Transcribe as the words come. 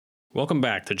Welcome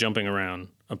back to Jumping Around,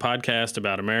 a podcast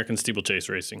about American steeplechase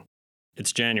racing.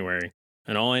 It's January,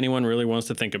 and all anyone really wants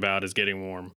to think about is getting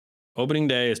warm. Opening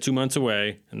day is 2 months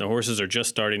away, and the horses are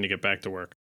just starting to get back to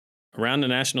work. Around the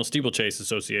National Steeplechase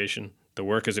Association, the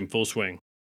work is in full swing.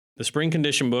 The Spring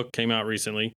Condition Book came out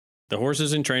recently, the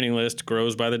horses in training list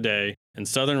grows by the day, and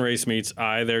Southern race meets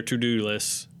eye their to-do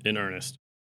lists in earnest.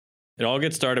 It all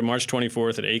gets started March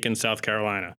 24th at Aiken, South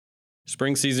Carolina.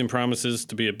 Spring season promises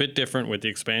to be a bit different with the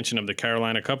expansion of the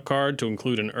Carolina Cup card to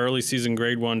include an early season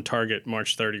Grade 1 target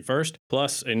March 31st,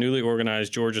 plus a newly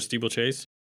organized Georgia steeplechase,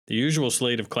 the usual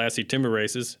slate of classy timber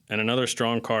races, and another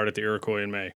strong card at the Iroquois in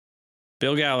May.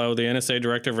 Bill Gallo, the NSA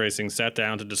Director of Racing, sat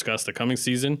down to discuss the coming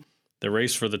season, the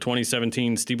race for the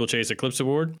 2017 Steeplechase Eclipse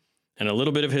Award, and a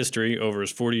little bit of history over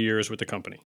his 40 years with the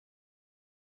company.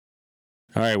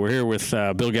 All right, we're here with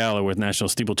Bill Gallo with National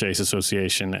Steeplechase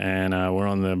Association, and we're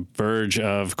on the verge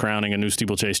of crowning a new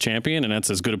steeplechase champion, and that's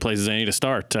as good a place as any to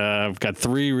start. We've got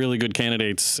three really good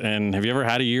candidates, and have you ever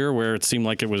had a year where it seemed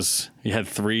like you had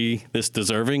three this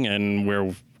deserving and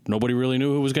where nobody really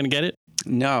knew who was going to get it?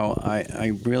 No,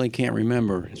 I really can't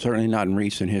remember. Certainly not in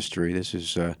recent history. This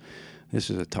is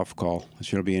a tough call. It's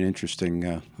going to be an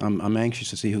interesting. I'm anxious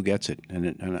to see who gets it,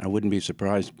 and I wouldn't be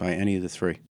surprised by any of the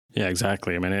three. Yeah,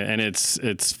 exactly. I mean, and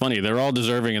it's funny. They're all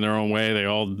deserving in their own way. They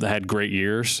all had great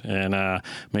years, and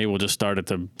maybe we'll just start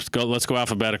let's go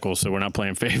alphabetical, so we're not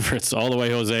playing favorites. All the way,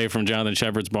 Jose from Jonathan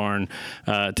Shepard's barn,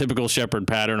 typical Shepard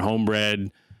pattern,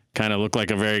 homebred, kind of looked like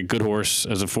a very good horse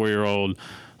as a 4-year-old.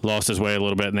 Lost his way a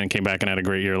little bit, and then came back and had a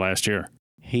great year last year.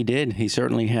 He did. He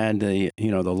certainly had the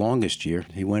longest year.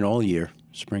 He went all year,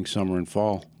 spring, summer, and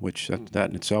fall, which that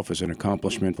in itself is an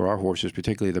accomplishment for our horses,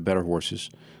 particularly the better horses.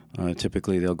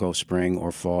 Typically, they'll go spring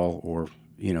or fall or,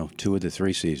 2 of the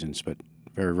 3 seasons, but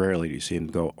very rarely do you see him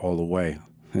go all the way.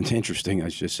 It's interesting, I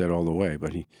just said all the way,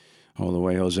 but all the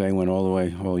way. Jose went all the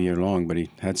way all year long, but he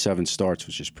had 7 starts,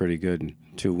 which is pretty good, and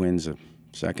 2 wins, a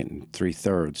second and 3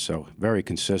 thirds, so very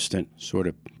consistent, sort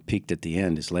of peaked at the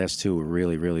end. His last 2 were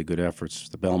really, really good efforts.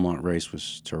 The Belmont race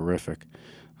was terrific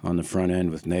on the front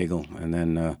end with Nagel, and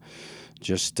then I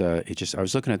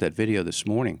was looking at that video this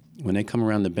morning. When they come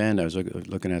around the bend, I was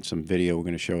looking at some video we're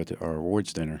going to show at our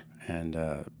awards dinner, and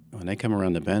when they come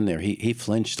around the bend there, he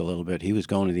flinched a little bit. He was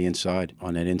going to the inside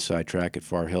on that inside track at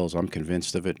Far Hills. I'm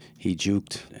convinced of it. He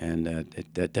juked, and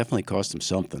that definitely cost him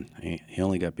something. He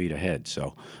only got beat ahead,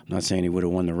 so I'm not saying he would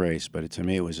have won the race, but to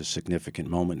me it was a significant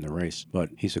moment in the race. But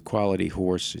he's a quality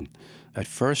horse, and at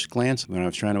first glance, when I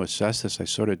was trying to assess this, I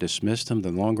sort of dismissed him.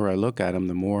 The longer I look at him,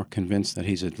 the more convinced that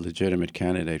he's a legitimate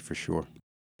candidate for sure.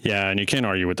 Yeah, and you can't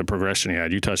argue with the progression he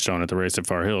had. You touched on it, the race at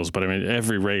Far Hills, but I mean,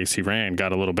 every race he ran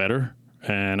got a little better,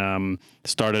 and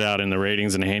started out in the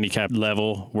ratings and the handicap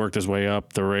level, worked his way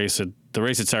up. The race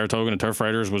at Saratoga and the Turf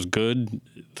Riders was good.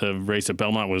 The race at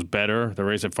Belmont was better. The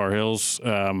race at Far Hills,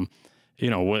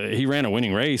 he ran a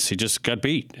winning race. He just got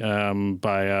beat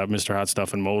by Mr. Hot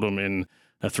Stuff and Moldham in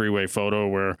a 3-way photo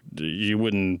where you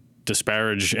wouldn't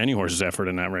disparage any horse's effort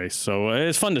in that race. So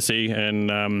it's fun to see,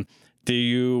 and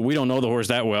we don't know the horse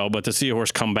that well, but to see a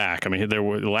horse come back, I mean,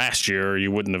 last year you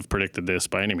wouldn't have predicted this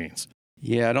by any means.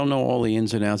 Yeah, I don't know all the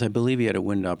ins and outs. I believe he had a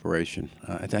wind operation.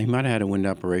 He might have had a wind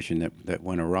operation that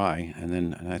went awry,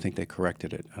 and I think they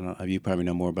corrected it. You probably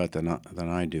know more about that than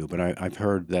I do, but I've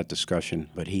heard that discussion.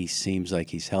 But he seems like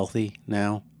he's healthy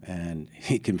now, and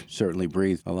he can certainly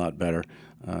breathe a lot better,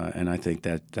 and I think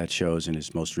that shows in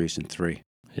his most recent 3.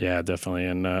 Yeah, definitely,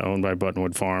 and owned by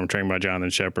Buttonwood Farm, trained by Jonathan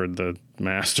Shepard, the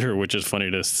master, which is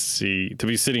funny to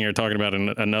be sitting here talking about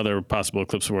another possible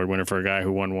Eclipse Award winner for a guy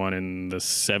who won one in the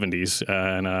 70s,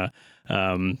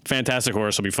 fantastic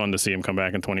horse. It'll be fun to see him come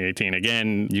back in 2018.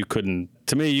 Again, you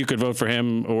could vote for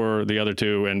him or the other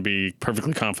 2 and be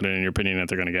perfectly confident in your opinion that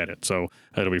they're going to get it. So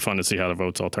it'll be fun to see how the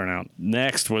votes all turn out.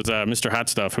 Next was Mr. Hot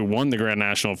Stuff, who won the Grand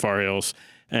National at Far Hills,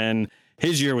 and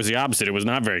his year was the opposite. It was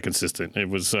not very consistent. It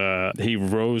was he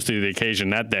rose to the occasion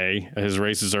that day. His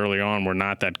races early on were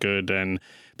not that good, and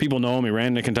people know him. He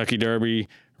ran the Kentucky Derby,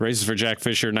 races for Jack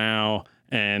Fisher now,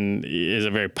 and is a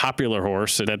very popular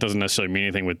horse. So that doesn't necessarily mean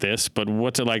anything with this, but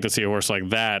what's it like to see a horse like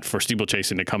that for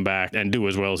steeplechasing to come back and do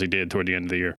as well as he did toward the end of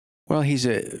the year? Well,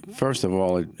 first of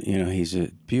all, he's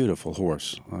a beautiful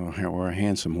horse, or a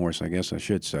handsome horse, I guess I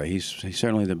should say. He's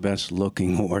certainly the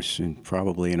best-looking horse, and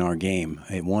probably in our game.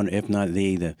 One, if not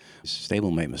the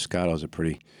stablemate Moscato is a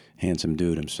pretty handsome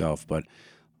dude himself, but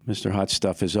Mr. Hot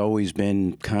Stuff has always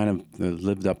been kind of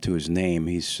lived up to his name.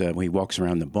 He walks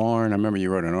around the barn. I remember you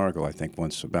wrote an article, I think,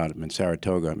 once about him in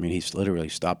Saratoga. I mean, he literally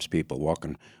stops people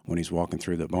when he's walking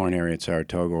through the barn area at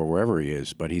Saratoga or wherever he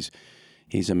is, but he's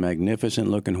He's a magnificent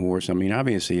looking horse. I mean,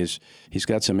 obviously, he's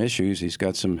got some issues. He's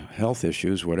got some health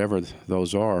issues, whatever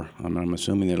those are. I'm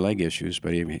assuming they're leg issues,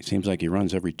 but it seems like he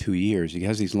runs every 2 years. He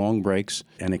has these long breaks,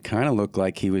 and it kind of looked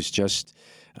like he was just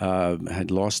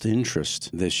had lost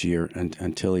interest this year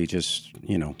until he just,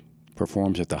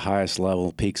 performs at the highest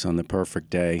level, peaks on the perfect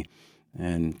day,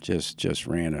 and just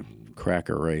ran a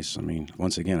cracker race. I mean,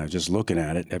 once again, I was just looking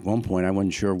at it. At one point, I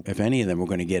wasn't sure if any of them were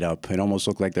going to get up. It almost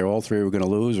looked like all three were going to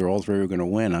lose or all three were going to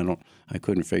win. I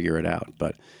couldn't figure it out.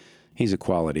 But he's a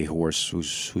quality horse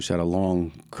who's had a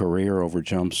long career over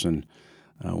jumps, and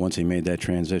once he made that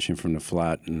transition from the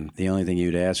flat, and the only thing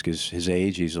you'd ask is his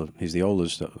age. He's the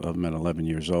oldest of them at 11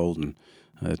 years old, and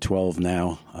 12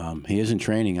 now. He is in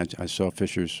training. I saw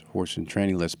Fisher's horse in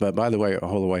training list. But by the way,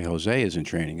 Holloway Jose is in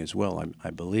training as well, I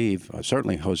believe.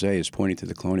 Certainly Jose is pointing to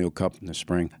the Colonial Cup in the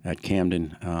spring at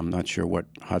Camden. I'm not sure what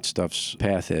Hot Stuff's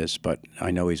path is, but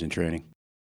I know he's in training.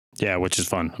 Yeah, which is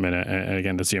fun. I mean, and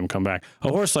again, to see him come back. A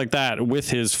horse like that, with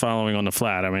his following on the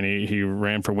flat, I mean, he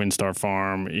ran for Windstar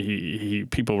Farm. He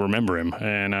people remember him.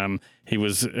 And he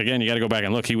was, again, you got to go back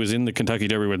and look. He was in the Kentucky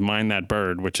Derby with Mind That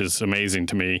Bird, which is amazing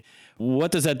to me.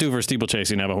 What does that do for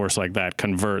steeplechasing to have a horse like that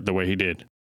convert the way he did?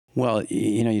 Well,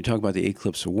 you talk about the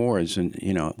Eclipse Awards, and,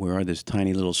 we are this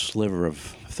tiny little sliver of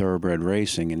thoroughbred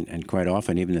racing, and quite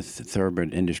often even the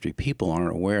thoroughbred industry people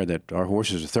aren't aware that our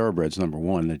horses are thoroughbreds, number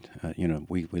one. That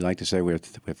we like to say we have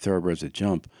thoroughbreds that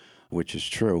jump, which is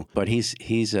true. But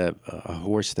he's a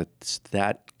horse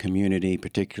that community,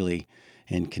 particularly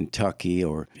in Kentucky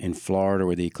or in Florida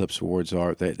where the Eclipse Awards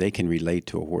are, they can relate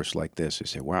to a horse like this. They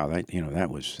say, wow, that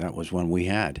was one we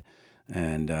had.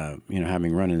 And,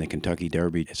 having run in the Kentucky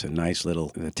Derby, it's a nice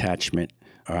little attachment,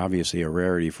 obviously a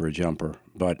rarity for a jumper,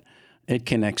 but it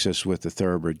connects us with the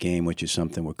thoroughbred game, which is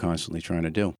something we're constantly trying to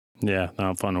do. Yeah,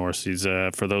 fun horse. He's,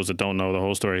 for those that don't know the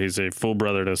whole story, he's a full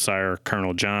brother to sire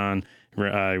Colonel John.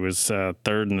 He was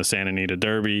third in the Santa Anita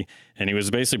Derby, and he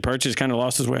was basically purchased, kind of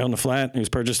lost his way on the flat. He was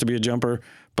purchased to be a jumper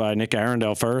by Nick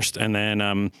Arundel first, and then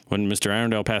when Mr.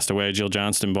 Arundel passed away, Jill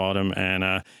Johnston bought him,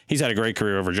 and he's had a great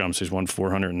career over jumps. He's won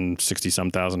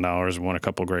 $460,000, won a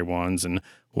couple Grade Ones, and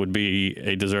would be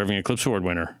a deserving Eclipse Award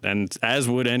winner, and as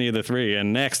would any of the three.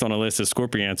 And next on the list is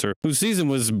Scorpiancer, whose season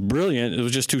was brilliant. It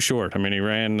was just too short. I mean, he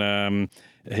ran...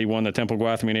 He won the Temple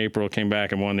Guathame in April, came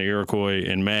back and won the Iroquois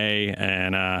in May,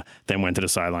 and then went to the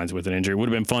sidelines with an injury. It would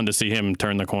have been fun to see him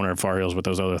turn the corner at Far Hills with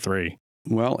those other three.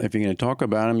 Well, if you're going to talk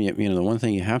about him, the one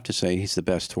thing you have to say, he's the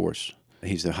best horse.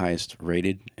 He's the highest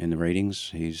rated in the ratings.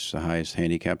 He's the highest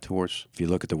handicapped horse. If you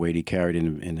look at the weight he carried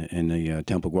in the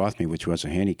Temple Guathame, which was a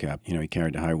handicap, he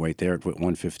carried the high weight there at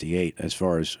 158. As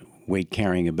far as weight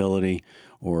carrying ability,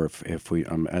 or if we,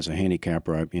 as a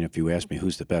handicapper, if you ask me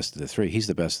who's the best of the three, he's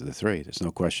the best of the three. There's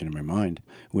no question in my mind,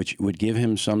 which would give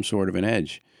him some sort of an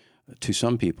edge to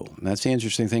some people. And that's the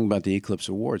interesting thing about the Eclipse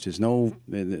Awards. There's no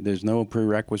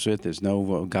prerequisite. There's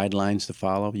no guidelines to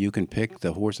follow. You can pick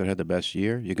the horse that had the best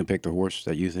year. You can pick the horse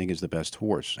that you think is the best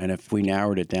horse. And if we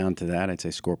narrowed it down to that, I'd say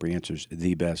Scorpiancer's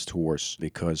the best horse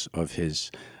because of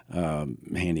his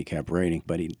handicap rating.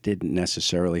 But he didn't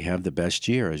necessarily have the best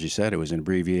year. As you said, it was an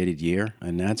abbreviated year,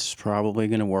 and that's probably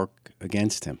going to work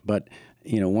against him. But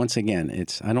once again,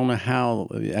 I don't know how,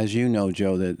 as you know,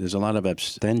 Joe, that there's a lot of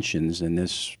abstentions in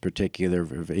this particular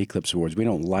Eclipse Awards. We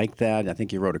don't like that. I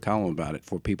think you wrote a column about it,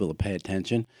 for people to pay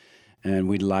attention. And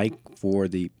we'd like for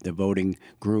the voting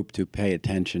group to pay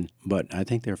attention. But I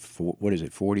think they're,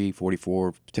 40,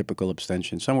 44 typical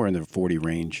abstentions, somewhere in the 40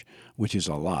 range, which is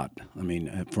a lot. I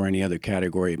mean, for any other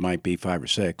category, it might be 5 or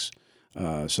 6.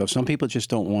 So some people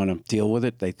just don't want to deal with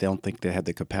it. They don't think they have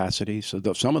the capacity. So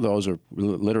some of those are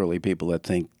literally people that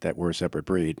think that we're a separate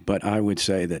breed. But I would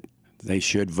say that they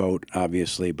should vote,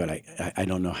 obviously, but I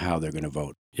don't know how they're going to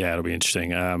vote. Yeah, it'll be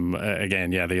interesting. Again,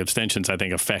 the abstentions, I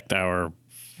think, affect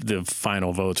the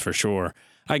final votes for sure.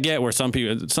 I get where some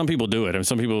people do it. I mean,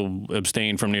 some people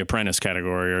abstain from the apprentice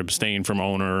category or abstain from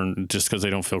owner just because they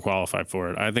don't feel qualified for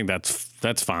it. I think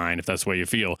that's fine if that's the way you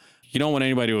feel. You don't want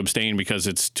anybody to abstain because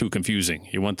it's too confusing.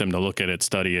 You want them to look at it,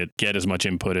 study it, get as much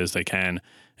input as they can,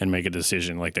 and make a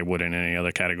decision like they would in any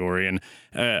other category. And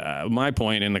my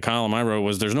point in the column I wrote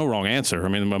was there's no wrong answer. I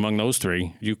mean, among those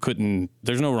three,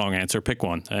 there's no wrong answer. Pick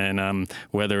one. And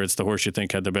whether it's the horse you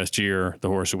think had the best year, the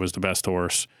horse who was the best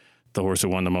horse, the horse who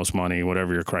won the most money,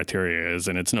 whatever your criteria is.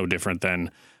 And it's no different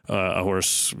than a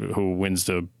horse who wins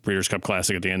the Breeders' Cup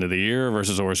Classic at the end of the year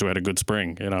versus a horse who had a good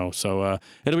spring, So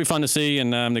it'll be fun to see.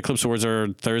 And the Eclipse Awards are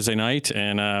Thursday night,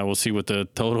 and we'll see what the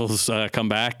totals come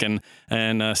back. And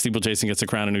steeplechasing gets to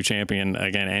crown a new champion.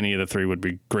 Again, any of the three would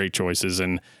be great choices.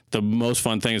 And the most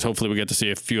fun thing is hopefully we get to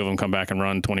see a few of them come back and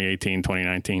run 2018,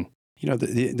 2019.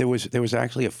 There was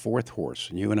actually a fourth horse,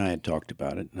 and you and I had talked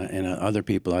about it, and other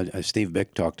people. Steve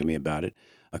Bick talked to me about it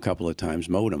a couple of times.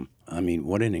 Modem. I mean,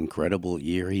 what an incredible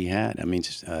year he had. I mean,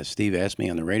 Steve asked me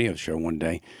on the radio show one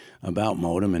day about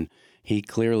Modem, and he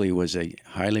clearly was a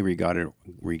highly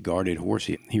regarded horse.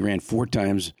 He ran 4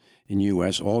 times in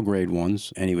U.S., all grade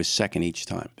ones, and he was second each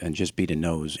time and just beat a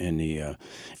nose in the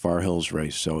Far Hills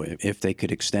race. So if they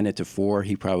could extend it to 4,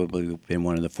 he probably would have been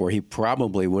one of the 4. He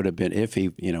probably would have been, if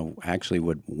he, actually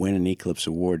would win an Eclipse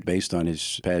Award based on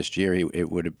his past year,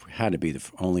 it would have had to be the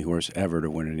only horse ever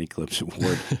to win an Eclipse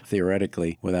Award,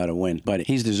 theoretically, without a win. But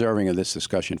he's deserving of this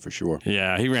discussion for sure.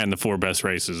 Yeah, he ran the 4 best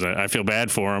races. I feel bad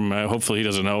for him. Hopefully he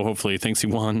doesn't know. Hopefully he thinks he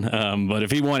won. But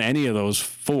if he won any of those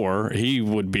 4, he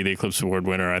would be the Eclipse Award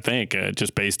winner, I think.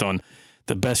 Just based on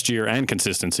the best year and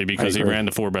consistency, because he ran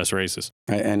the 4 best races.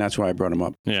 And that's why I brought him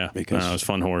up. Yeah, because it was a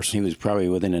fun horse. He was probably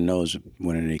within a nose of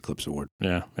winning an Eclipse Award.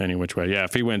 Yeah, any which way. Yeah,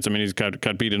 if he wins, I mean, he's got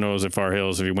beat a nose at Far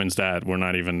Hills. If he wins that, you're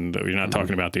not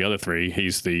talking about the other 3.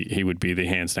 He would be the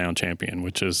hands down champion,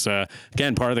 which is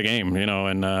again part of the game,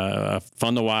 and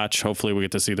fun to watch. Hopefully, we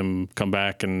get to see them come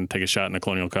back and take a shot in the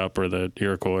Colonial Cup or the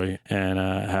Iroquois and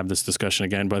have this discussion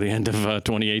again by the end of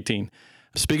 2018.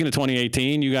 Speaking of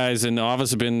 2018, you guys in the office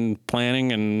have been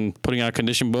planning and putting out a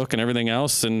condition book and everything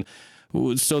else, and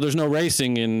so there's no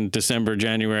racing in December,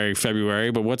 January,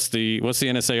 February. But what's the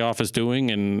NSA office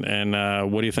doing,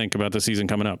 and what do you think about the season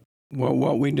coming up? Well,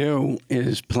 what we do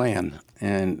is plan,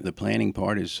 and the planning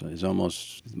part is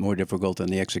almost more difficult than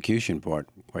the execution part,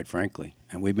 quite frankly.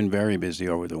 And we've been very busy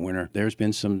over the winter. There's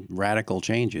been some radical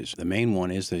changes. The main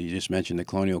one is that you just mentioned the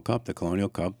Colonial Cup. The Colonial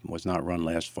Cup was not run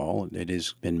last fall. It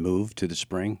has been moved to the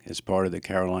spring as part of the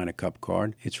Carolina Cup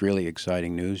card. It's really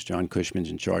exciting news. John Cushman's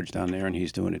in charge down there, and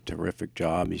he's doing a terrific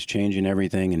job. He's changing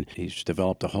everything, and he's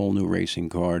developed a whole new racing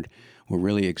card. We're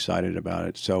really excited about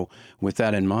it. So with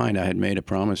that in mind, I had made a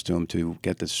promise to him to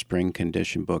get the spring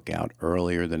condition book out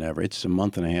earlier than ever. It's a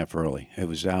month and a half early. It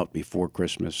was out before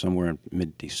Christmas, somewhere in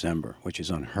mid-December, which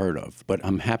is unheard of. But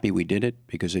I'm happy we did it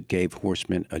because it gave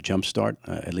horsemen a jump start,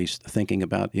 at least thinking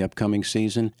about the upcoming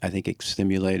season. I think it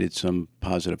stimulated some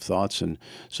positive thoughts and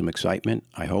some excitement.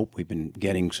 I hope we've been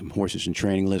getting some horses and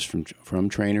training lists from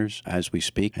trainers as we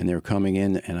speak, and they're coming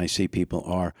in, and I see people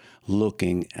are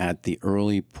looking at the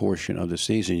early portion of the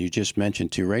season. You just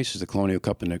mentioned 2 races, the Colonial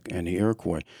Cup and the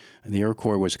Iroquois. And the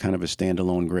Iroquois was kind of a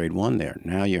standalone grade 1 there.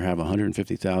 Now you have a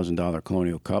 $150,000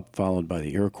 Colonial Cup followed by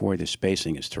the Iroquois. The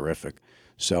spacing is terrific.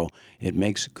 So it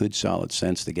makes good, solid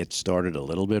sense to get started a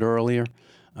little bit earlier.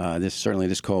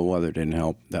 This cold weather didn't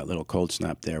help. That little cold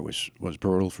snap there was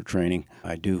brutal for training.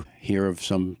 I do hear of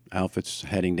some outfits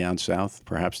heading down south,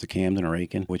 perhaps to Camden or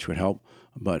Aiken, which would help.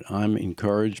 But I'm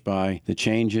encouraged by the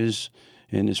changes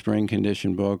in the spring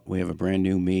condition book. We have a brand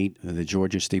new meet, the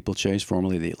Georgia Steeplechase,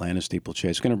 formerly the Atlanta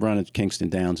Steeplechase. It's going to run at Kingston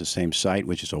Downs, the same site,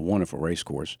 which is a wonderful race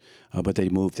course. But they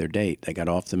moved their date. They got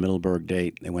off the Middleburg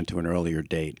date. They went to an earlier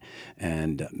date.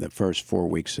 And the first 4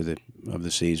 weeks of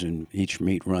the season, each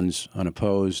meet runs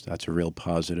unopposed. That's a real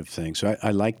positive thing. So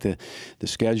I like the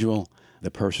schedule.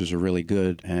 The purses are really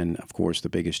good. And, of course, the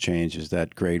biggest change is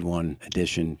that Grade 1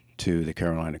 addition to the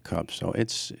Carolina Cup. So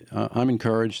I'm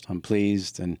encouraged. I'm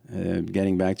pleased. And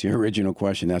getting back to your original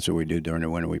question, that's what we do during the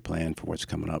winter. We plan for what's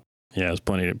coming up. Yeah, there's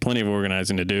plenty of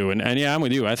organizing to do. And yeah, I'm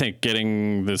with you. I think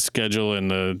getting the schedule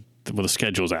and the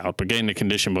schedule's out, but getting the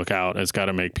condition book out has got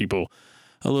to make people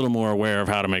a little more aware of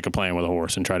how to make a plan with a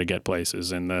horse and try to get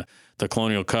places. And the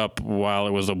Colonial Cup, while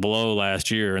it was a blow last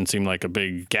year and seemed like a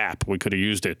big gap, we could have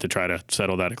used it to try to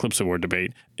settle that Eclipse Award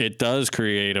debate. It does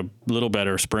create a little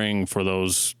better spring for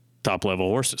those top-level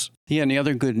horses. Yeah, and the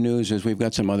other good news is we've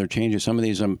got some other changes. Some of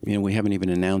these, we haven't even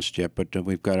announced yet, but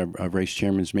we've got a race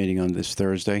chairman's meeting on this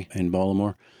Thursday in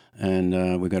Baltimore,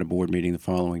 and we've got a board meeting the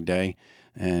following day.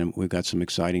 And we've got some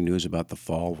exciting news about the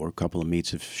fall where a couple of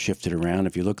meets have shifted around.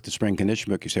 If you look at the spring condition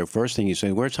book, first thing you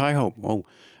say, where's High Hope? Oh,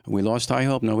 we lost High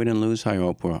Hope? No, we didn't lose High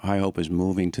Hope. High Hope is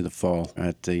moving to the fall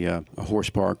at the Horse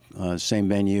Park, same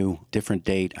venue, different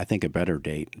date. I think a better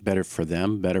date. Better for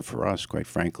them, better for us, quite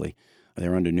frankly.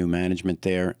 They're under new management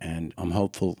there, and I'm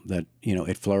hopeful that,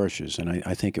 it flourishes, and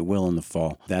I think it will in the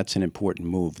fall. That's an important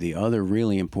move. The other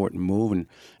really important move, and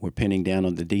we're pinning down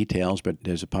on the details, but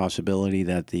there's a possibility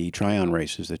that the Tryon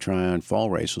races, the Tryon fall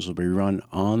races, will be run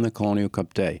on the Colonial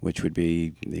Cup day, which would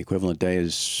be the equivalent day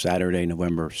is Saturday,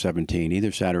 November 17,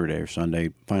 either Saturday or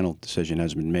Sunday. Final decision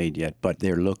hasn't been made yet, but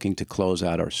they're looking to close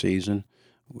out our season.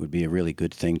 Would be a really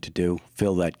good thing to do,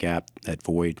 fill that gap, that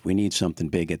void. We need something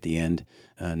big at the end,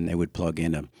 and they would plug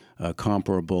in a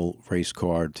comparable race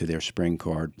card to their spring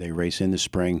card. They race in the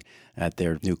spring at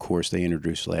their new course they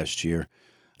introduced last year.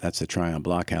 That's the Tryon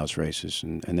Blockhouse races,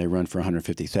 and they run for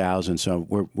 $150,000. So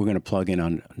we're going to plug in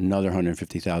on another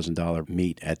 $150,000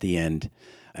 meet at the end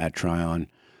at Tryon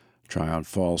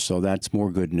Falls. So that's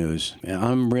more good news.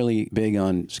 I'm really big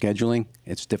on scheduling.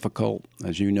 It's difficult,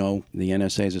 as you know. The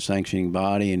NSA is a sanctioning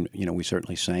body, and we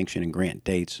certainly sanction and grant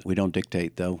dates. We don't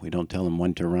dictate, though. We don't tell them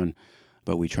when to run,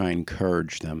 but we try and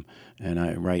encourage them.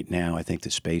 And right now, I think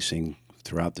the spacing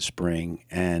throughout the spring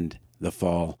and the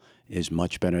fall is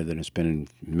much better than it's been in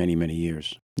many, many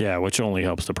years. Yeah, which only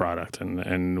helps the product.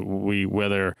 And we,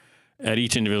 whether at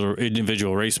each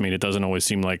individual race meet, it doesn't always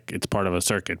seem like it's part of a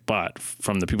circuit, but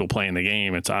from the people playing the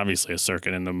game, it's obviously a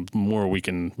circuit. And the more we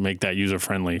can make that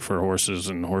user-friendly for horses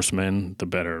and horsemen, the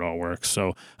better it all works.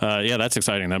 So, that's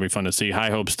exciting. That'd be fun to see. High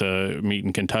hopes to meet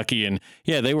in Kentucky. And,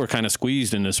 they were kind of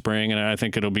squeezed in the spring, and I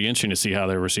think it'll be interesting to see how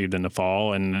they're received in the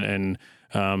fall. And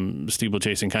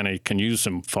steeplechasing kind of can use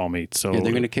some fall meets. So they're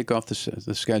going to kick off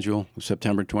the schedule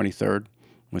September 23rd,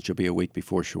 which will be a week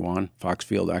before Chouan.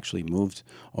 Foxfield actually moved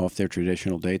off their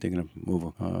traditional date. They're going to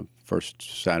move first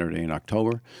Saturday in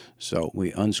October. So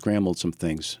we unscrambled some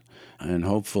things, and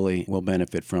hopefully we'll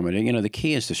benefit from it. And, the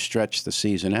key is to stretch the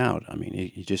season out. I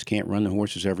mean, you just can't run the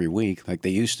horses every week like they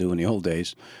used to in the old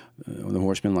days. The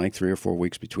horsemen like 3 or 4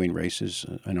 weeks between races.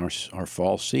 In our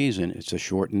fall season, it's a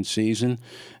shortened season,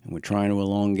 and we're trying to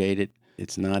elongate it.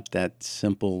 It's not that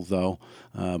simple, though,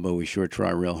 but we sure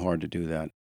try real hard to do that.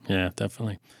 Yeah,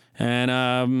 definitely.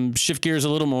 And shift gears a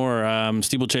little more.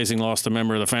 Steeplechasing lost a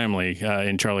member of the family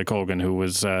in Charlie Colgan, who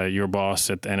was your boss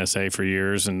at the NSA for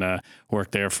years and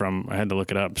worked there from, I had to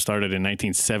look it up, started in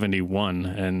 1971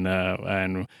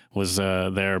 and was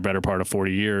there a better part of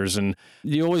 40 years. And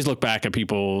you always look back at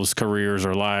people's careers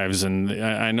or lives, and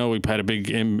I know we've had a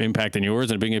big impact in yours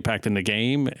and a big impact in the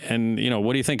game. And,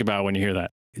 what do you think about when you hear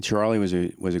that? Charlie was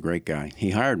a great guy.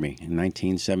 He hired me in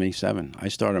 1977. I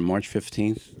started March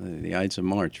 15th, the Ides of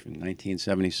March, in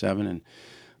 1977, and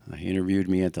he interviewed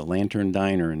me at the Lantern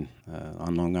Diner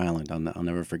on Long Island. I'll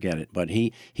never forget it. But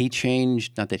he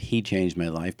changed, not that he changed my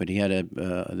life, but he had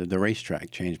the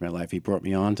racetrack changed my life. He brought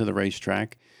me on to the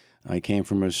racetrack. I came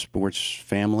from a sports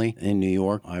family in New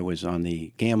York. I was on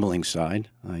the gambling side.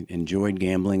 I enjoyed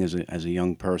gambling as a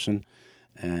young person.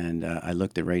 And I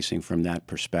looked at racing from that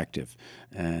perspective.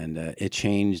 And it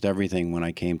changed everything when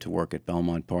I came to work at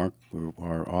Belmont Park.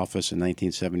 Our office in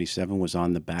 1977 was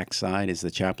on the backside, as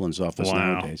the chaplain's office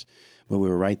nowadays. But we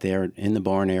were right there in the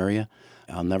barn area.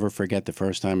 I'll never forget the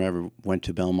first time I ever went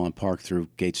to Belmont Park through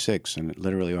Gate 6, and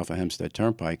literally off of Hempstead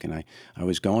Turnpike. And I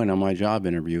was going on my job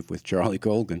interview with Charlie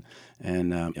Colgan.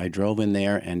 And I drove in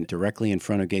there, and directly in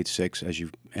front of Gate 6, as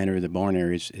you enter the barn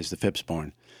area, is the Phipps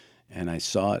barn. And I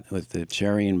saw it with the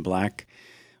cherry and black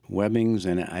webbings,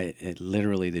 and it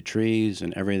literally the trees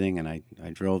and everything. And I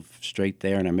drove straight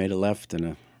there, and I made a left and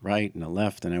a right and a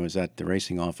left, and I was at the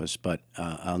racing office. But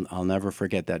I'll never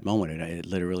forget that moment. It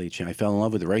literally changed. I fell in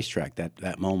love with the racetrack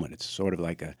that moment. It's sort of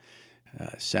like a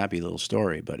sappy little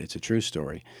story, but it's a true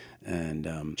story.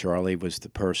 And Charlie was the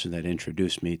person that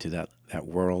introduced me to that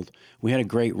world. We had a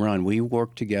great run. We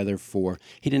worked together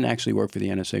he didn't actually work for the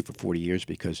NSA for 40 years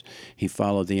because he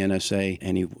followed the NSA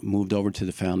and he moved over to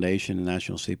the foundation, the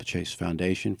National Steeplechase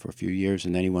Foundation, for a few years,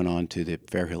 and then he went on to the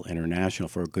Fairhill International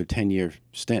for a good 10-year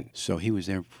stint. So he was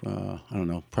there,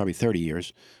 probably 30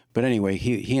 years. But anyway,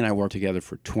 he and I worked together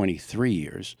for 23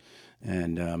 years.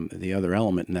 And the other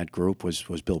element in that group was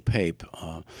Bill Pape.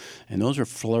 And those are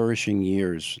flourishing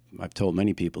years. I've told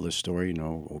many people this story,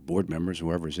 or board members,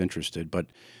 whoever's interested. But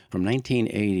from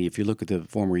 1980, if you look at the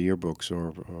former yearbooks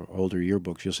or older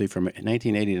yearbooks, you'll see from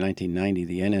 1980 to 1990,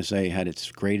 the NSA had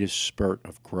its greatest spurt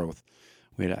of growth.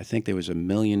 I think there was $1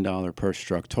 million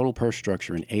total purse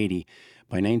structure in 80.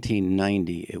 By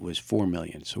 1990, it was $4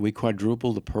 million. So we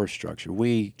quadrupled the purse structure.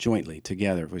 We jointly,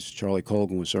 together, Charlie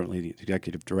Colgan was certainly the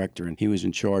executive director, and he was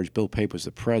in charge. Bill Pape was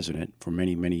the president for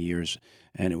many, many years,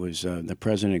 and it was the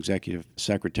president, executive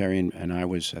secretary, and I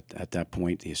was at that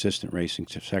point the assistant racing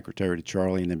secretary to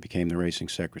Charlie, and then became the racing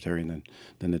secretary, and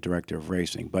then the director of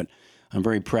racing. But I'm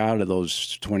very proud of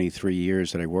those 23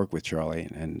 years that I worked with Charlie,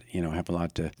 and have a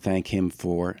lot to thank him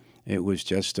for. It was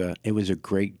it was a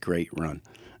great, great run.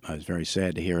 I was very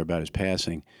sad to hear about his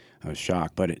passing. I was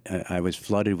shocked, but I was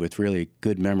flooded with really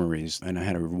good memories, and I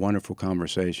had a wonderful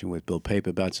conversation with Bill Pape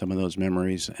about some of those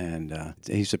memories, and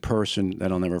he's a person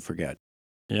that I'll never forget.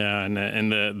 Yeah,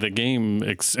 and the game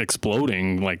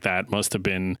exploding like that must have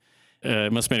been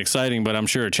exciting, but I'm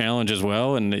sure a challenge as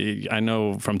well. And I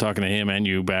know from talking to him and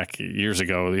you back years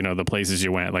ago, the places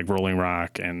you went, like Rolling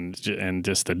Rock and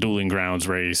just the Dueling Grounds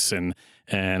race, and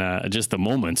and just the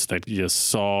moments that you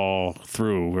saw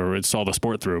through, or it saw the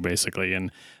sport through, basically.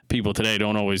 And people today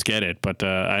don't always get it, but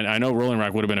I know Rolling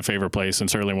Rock would have been a favorite place, and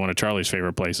certainly one of Charlie's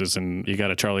favorite places. And you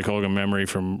got a Charlie Colgan memory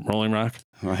from Rolling Rock?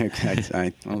 I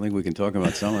don't think we can talk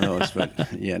about some of those,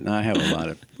 but yeah, no, I have a lot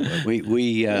of.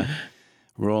 We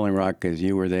Rolling Rock, as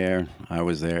you were there, I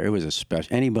was there. It was a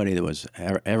special. Anybody that was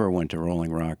ever went to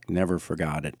Rolling Rock never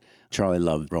forgot it. Charlie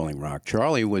loved Rolling Rock.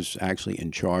 Charlie was actually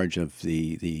in charge of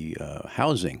the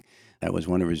housing. That was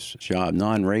one of his jobs,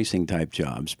 non-racing type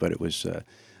jobs, but it was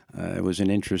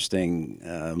an interesting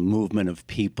movement of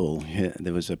people.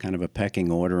 There was a kind of a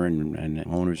pecking order, and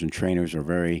owners and trainers were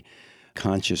very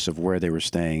conscious of where they were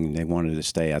staying. They wanted to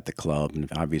stay at the club, and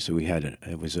obviously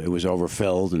it was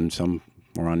overfilled, and some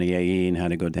were on the AE and had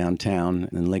to go downtown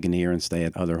and Ligonier and stay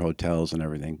at other hotels and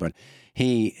everything. But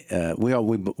we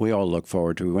all look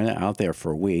forward to. We went out there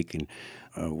for a week, and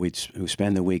we'd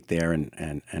spend the week there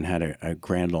and had a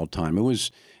grand old time. It was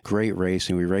great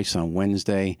racing. We raced on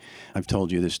Wednesday. I've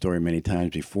told you this story many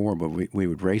times before, but we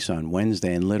would race on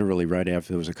Wednesday, and literally right after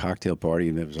there was a cocktail party,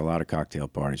 and there was a lot of cocktail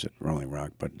parties at Rolling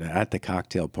Rock, but at the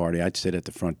cocktail party, I'd sit at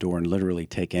the front door and literally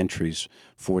take entries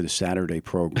for the Saturday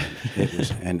program. It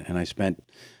was, and I spent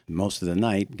most of the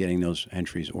night getting those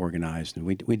entries organized, and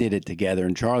we did it together.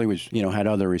 And Charlie was, had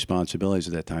other responsibilities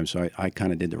at that time, so I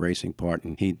kind of did the racing part,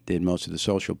 and he did most of the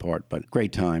social part. But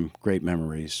great time, great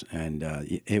memories, and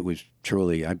it was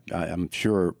truly. I'm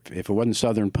sure if it wasn't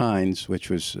Southern Pines, which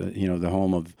was the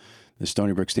home of the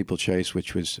Stony Brook Steeplechase,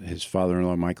 which was his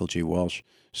father-in-law Michael G. Walsh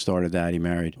started that. He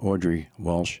married Audrey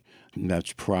Walsh.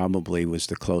 That's probably was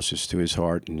the closest to his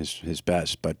heart and his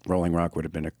best. But Rolling Rock would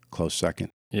have been a close second.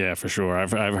 Yeah, for sure.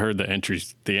 I've heard the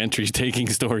entries taking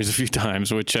stories a few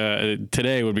times, which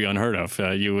today would be unheard of.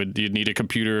 You'd need a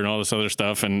computer and all this other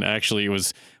stuff, and actually, it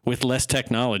was with less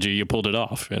technology, you pulled it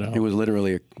off. It was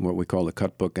literally what we call a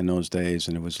cut book in those days,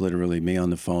 and it was literally me on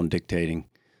the phone dictating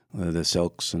the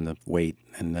silks and the weight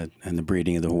and the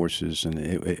breeding of the horses, and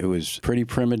it was pretty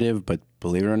primitive, but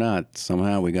believe it or not,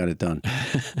 somehow we got it done.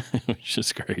 Which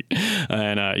is great.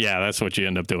 And that's what you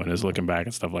end up doing, is looking back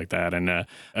and stuff like that. And a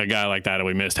guy like that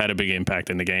we missed had a big impact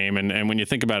in the game. And when you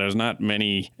think about it, there's not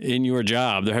many in your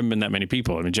job. There haven't been that many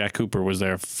people. I mean, Jack Cooper was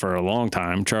there for a long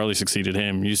time. Charlie succeeded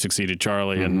him. You succeeded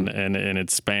Charlie. Mm-hmm. And it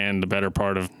spanned the better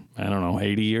part of,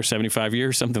 80 or 75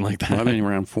 years, something like that. Well, I've been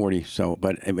around 40. So,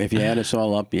 but if you add us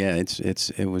all up, yeah,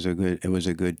 it was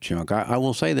a good chunk. I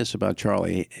will say this about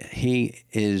Charlie: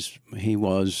 he's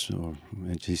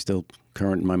still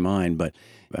current in my mind. But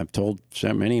I've told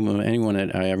anyone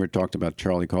that I ever talked about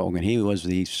Charlie Colgan, he was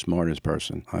the smartest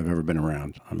person I've ever been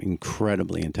around.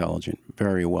 Incredibly intelligent,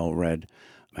 very well read,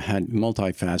 had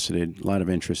multifaceted, a lot of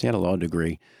interest. He had a law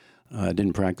degree.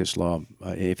 Didn't practice law.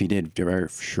 If he did, a very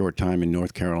short time in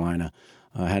North Carolina.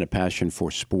 Had a passion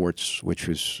for sports,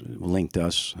 which linked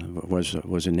us.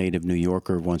 Was a native New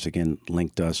Yorker. Once again,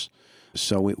 linked us.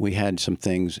 So we had some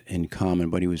things in common.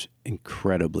 But he was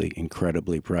incredibly,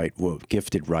 incredibly bright.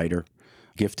 Gifted writer,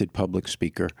 gifted public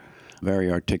speaker, very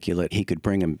articulate. He could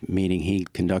bring a meeting. He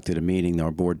conducted a meeting,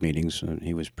 our board meetings, and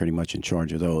he was pretty much in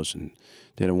charge of those, and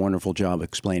did a wonderful job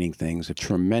explaining things. A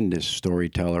tremendous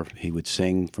storyteller. He would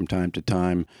sing from time to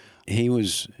time. He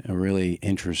was a really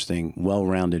interesting,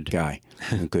 well-rounded guy,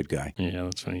 a good guy. Yeah,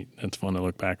 that's funny. That's fun to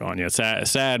look back on. Yeah,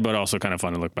 sad, but also kind of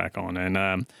fun to look back on.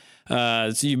 And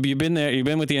so you've been there. You've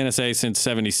been with the NSA since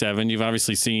 '77. You've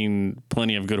obviously seen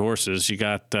plenty of good horses. You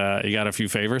got a few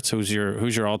favorites. Who's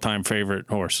your all-time favorite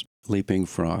horse? Leaping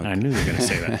Frog. I knew you were going to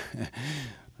say that.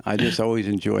 I just always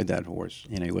enjoyed that horse.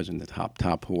 He wasn't the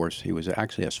top horse. He was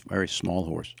actually a very small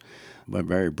horse, but a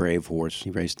very brave horse.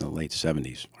 He raced in the late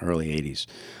 70s, early 80s.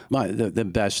 The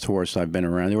best horse I've been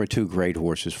around, there were two great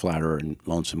horses, Flatterer and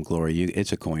Lonesome Glory.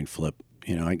 It's a coin flip.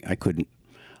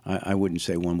 I wouldn't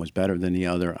say one was better than the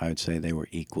other. I would say they were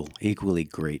equally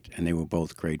great, and they were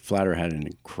both great. Flatterer had an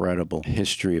incredible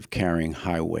history of carrying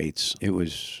high weights. It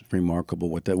was remarkable.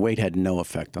 What the weight had no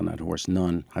effect on that horse,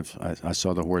 none. I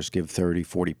saw the horse give 30,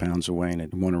 40 pounds away, and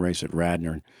it won a race at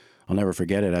Radnor. I'll never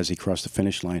forget it. As he crossed the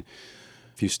finish line,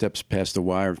 a few steps past the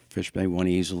wire, Fishback won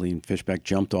easily, and Fishback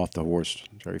jumped off the horse.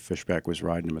 Jerry Fishback was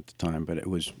riding him at the time, but it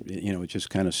was, it's just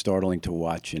kind of startling to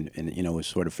watch, and it was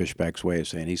sort of Fishback's way of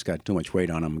saying, he's got too much weight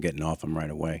on him, I'm getting off him right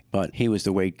away. But he was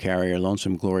the weight carrier.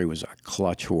 Lonesome Glory was a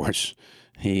clutch horse.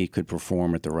 He could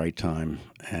perform at the right time,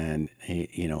 and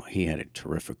he had a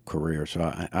terrific career. So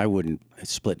I wouldn't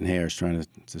split in hairs trying to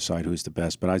decide who's the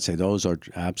best, but I'd say those are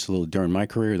absolutely, during my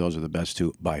career, those are the best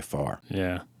two by far.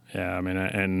 Yeah. Yeah, I mean,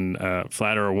 and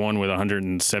Flatterer won with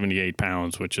 178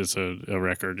 pounds, which is a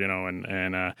record,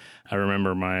 and I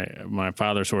remember my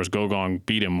father's horse Gogong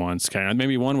beat him once,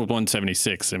 maybe won with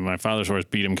 176, and my father's horse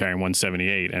beat him carrying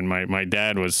 178, and my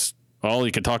dad was, all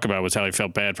he could talk about was how he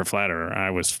felt bad for Flatterer.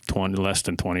 I was less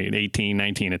than 20, 18,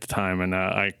 19 at the time, and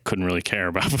I couldn't really care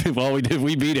about it. All we did,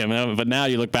 we beat him. But now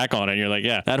you look back on it, and you're like,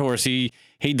 yeah, that horse, he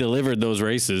delivered those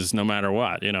races no matter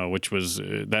what, which was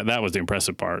that was the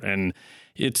impressive part. And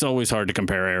it's always hard to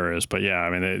compare eras, but yeah, I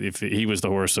mean, if he was the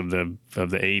horse of the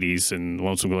 80s, and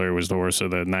Lonesome Glory was the horse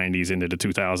of the 90s into the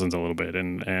 2000s a little bit,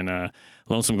 and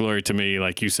Lonesome Glory to me,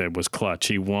 like you said, was clutch.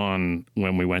 He won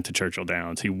when we went to Churchill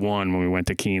Downs. He won when we went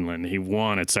to Keeneland. He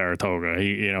won at Saratoga.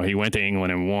 He went to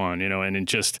England and won. And it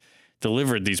just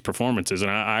delivered these performances. And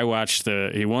I watched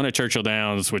he won at Churchill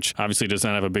Downs, which obviously does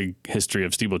not have a big history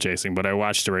of steeplechasing, but I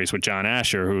watched the race with John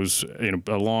Asher, who's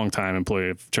a long-time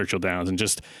employee of Churchill Downs, and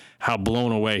just how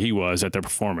blown away he was at their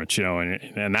performance,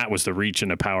 and that was the reach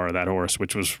and the power of that horse,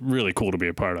 which was really cool to be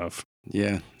a part of.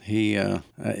 Yeah, he, I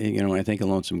think of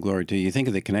Lonesome Glory too. You think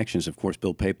of the connections, of course.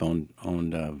 Bill Pape owned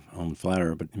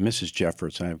Flatterer, but Mrs.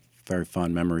 Jeffords, I have very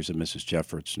fond memories of Mrs.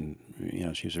 Jeffords, and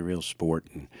she was a real sport.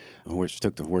 And the horse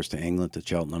took the horse to England, to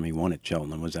Cheltenham. He won at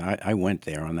Cheltenham. I went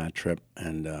there on that trip,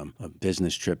 and a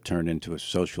business trip turned into a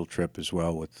social trip as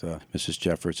well with Mrs.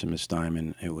 Jeffords and Miss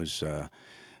Diamond. It was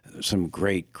some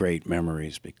great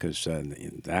memories, because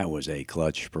that was a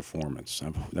clutch performance.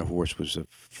 The horse was a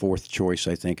fourth choice,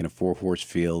 I think, in a 4-horse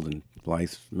field, and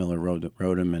Blythe Miller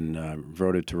rode him and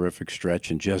rode a terrific stretch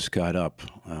and just got up.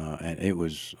 And it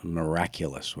was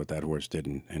miraculous what that horse did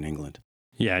in England.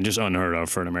 Yeah, just unheard of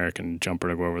for an American jumper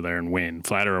to go over there and win.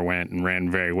 Flatterer went and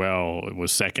ran very well. It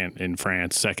was second in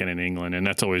France, second in England, and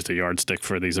that's always the yardstick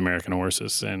for these American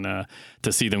horses. And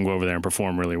to see them go over there and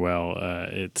perform really well,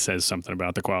 it says something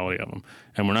about the quality of them.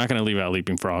 And we're not going to leave out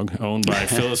Leaping Frog, owned by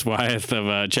Phyllis Wyeth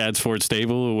of Chad's Ford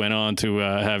Stable, who went on to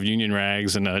have Union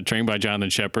Rags, and trained by Jonathan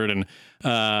Shepard. And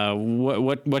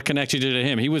what connected you to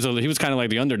him? He was kind of like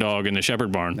the underdog in the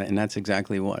Shepard barn. And that's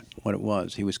exactly what it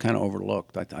was. He was kind of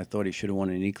overlooked. I thought he should have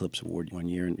won an Eclipse Award one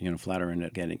year, and Flatterer ended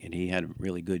up getting it. He had a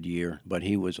really good year, but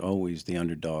he was always the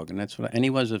underdog, and and he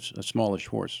was a smallish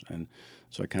horse, and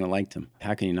so I kind of liked him.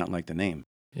 How can you not like the name?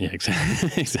 Yeah,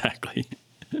 exactly.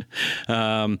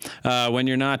 When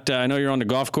you're not, I know you're on the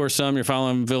golf course some, you're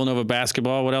following Villanova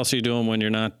basketball. What else are you doing when you're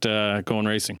not going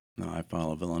racing? No, I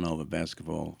follow Villanova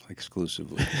basketball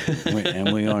exclusively,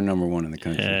 and we are number one in the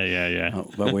country. Yeah.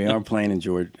 But we are playing at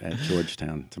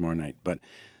Georgetown tomorrow night. But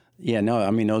yeah, no, I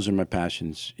mean, those are my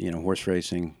passions, horse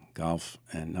racing, golf,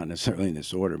 and not necessarily in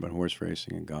this order, but horse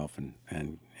racing and golf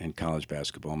and college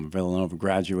basketball. I'm a Villanova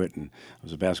graduate, and I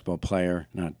was a basketball player,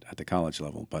 not at the college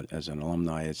level, but as an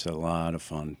alumni, it's a lot of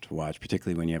fun to watch,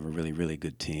 particularly when you have a really, really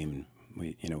good team.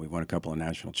 We won a couple of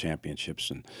national championships,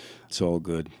 and it's all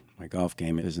good. My golf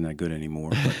game isn't that good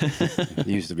anymore, but it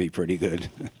used to be pretty good.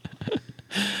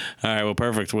 All right, well,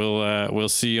 perfect. We'll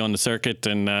see you on the circuit,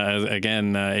 and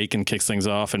again, Aiken kicks things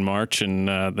off in March, and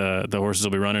the horses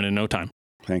will be running in no time.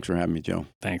 Thanks for having me, Joe.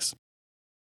 Thanks.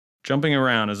 Jumping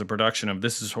Around is a production of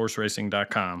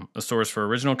ThisIsHorseRacing.com, a source for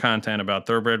original content about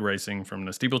thoroughbred racing from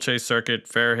the steeplechase circuit,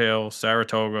 Fairhill,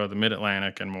 Saratoga, the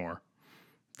Mid-Atlantic, and more.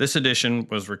 This edition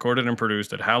was recorded and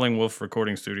produced at Howling Wolf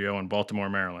Recording Studio in Baltimore,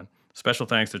 Maryland. Special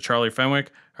thanks to Charlie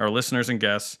Fenwick, our listeners and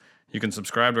guests. You can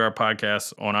subscribe to our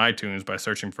podcast on iTunes by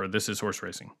searching for This Is Horse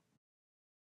Racing.